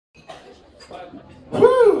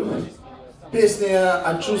Песня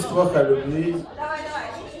о чувствах, о любви.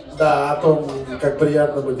 Да, о том, как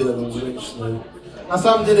приятно быть рядом с женщиной. На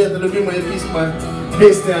самом деле это любимая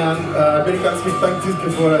песня американских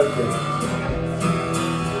танкистов в Ираке.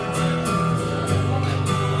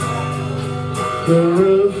 The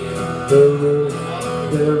roof, the roof,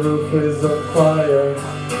 the roof is on fire.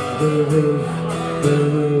 The roof, the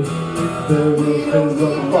roof, the roof is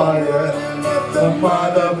on fire. The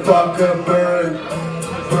motherfucker burn,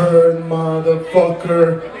 burn,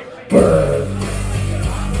 motherfucker, burn.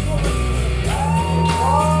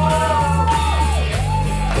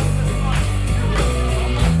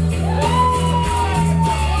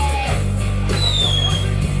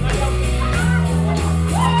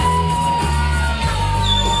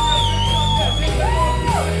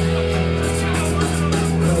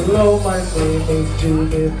 Hello, my name is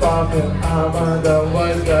Jimmy Bob and I'm the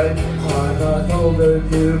white guy. I'm not older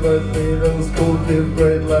you, but middle school, 5th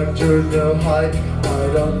grade, like junior high.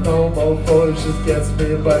 I don't know, my voice just gets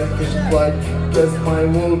me by kitchen flight. Guess my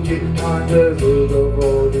Wookie under the hood of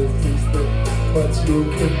all this system. But you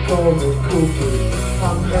can call me Cookie.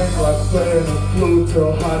 I'm hang like playing a flute,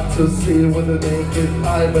 so hard to see with a naked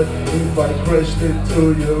eye. But if I crashed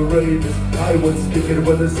into your radius, I would stick it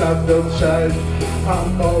when the sun don't shine.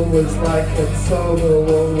 I'm always like a solo,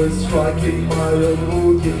 always striking my own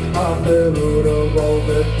Wookie. I'm the root of all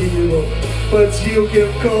the evil, but you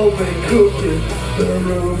can call me Cookie. The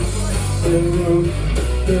roof, the roof,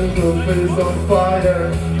 the roof is on fire.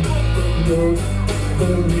 The roof, the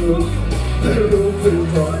roof, the roof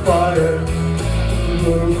is on fire. The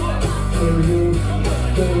roof, the roof,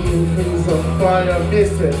 the roof is on fire.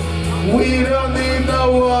 Miss it. We don't need no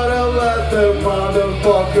water, let the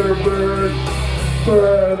motherfucker burn.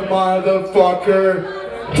 Burn, motherfucker,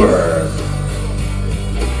 burn.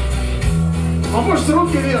 А может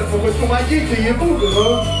руки вверх, хоть помогите, ебуду,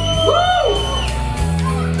 ну?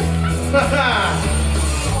 Ха-ха!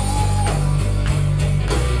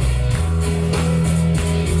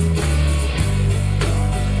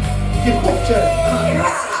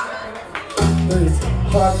 This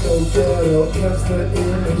hardcore ghetto is the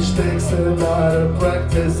image, takes a lot of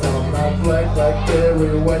practice. I'm not black like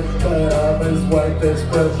Barry White, but I'm as white as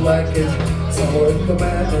bread like is. So if the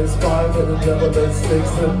man is 5 and the devil is 6,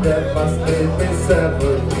 and that must make me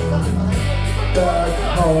 7. Back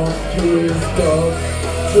home, please go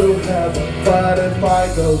to heaven, but if I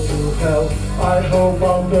go to hell, I hope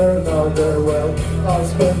I'll burn out there well. I'll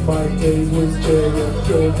spend my days with Jay and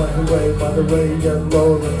Joe, by the way, and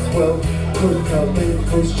Lawrence well. Couldn't help it,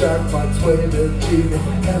 push Jack, Max Wade, and Jimmy,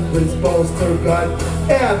 Henry's poster guy,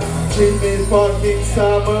 and Jimmy fucking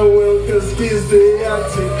Samuel, cause he's the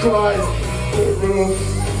Antichrist. The roof,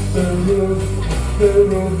 the roof, the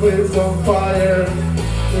roof is on fire.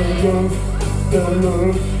 The roof, the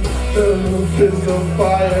roof, the roof is on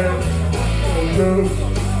fire. The roof,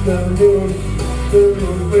 the roof, the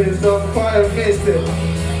roof is on fire. Missed it.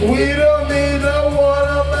 We don't need no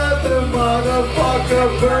water, let the motherfucker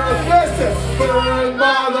burn. Listen, burn,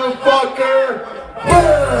 motherfucker,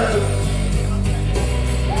 burn.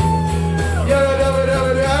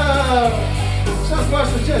 Сейчас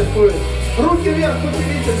ваша часть будет. Руки вверх,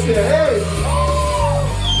 поднимите все. Эй!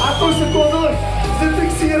 А то секунду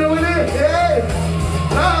зафиксировали. Эй!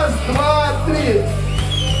 Раз, два, три.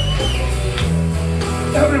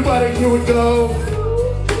 Everybody, here we go.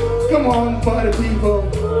 Come on, party people.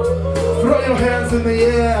 Throw your hands in the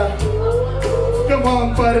air. Come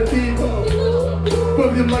on, party people.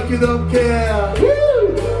 Put them like you don't care.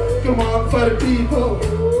 Woo! Come on, party people.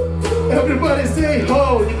 Everybody say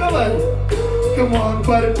ho. You know what? Come on,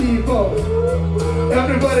 party people.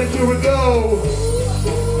 Everybody, here we go.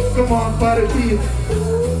 Come on, party people.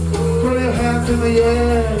 Throw your hands in the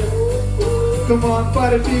air. Come on,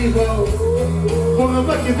 party people. Put them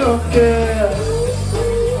like you don't care.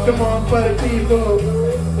 Come on, party people.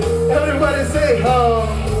 Everybody say ho.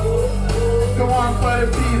 Come on, party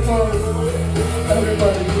people.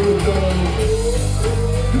 Everybody do go.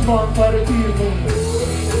 Come on, party people.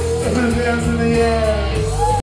 Put your hands in the air.